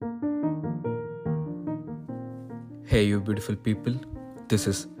Hey, you beautiful people. This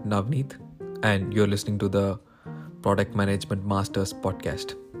is Navneet, and you're listening to the Product Management Masters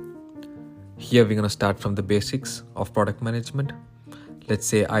podcast. Here, we're going to start from the basics of product management. Let's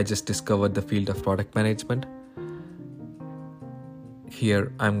say I just discovered the field of product management.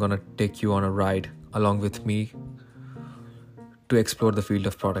 Here, I'm going to take you on a ride along with me to explore the field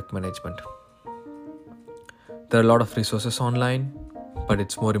of product management. There are a lot of resources online, but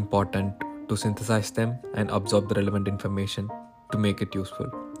it's more important to synthesize them and absorb the relevant information to make it useful.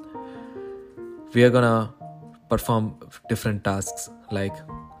 We are gonna perform different tasks like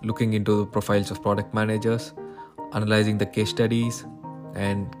looking into the profiles of product managers, analyzing the case studies,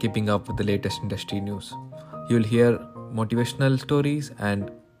 and keeping up with the latest industry news. You'll hear motivational stories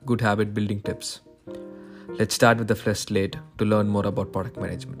and good habit building tips. Let's start with the fresh slate to learn more about product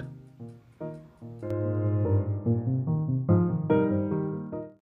management.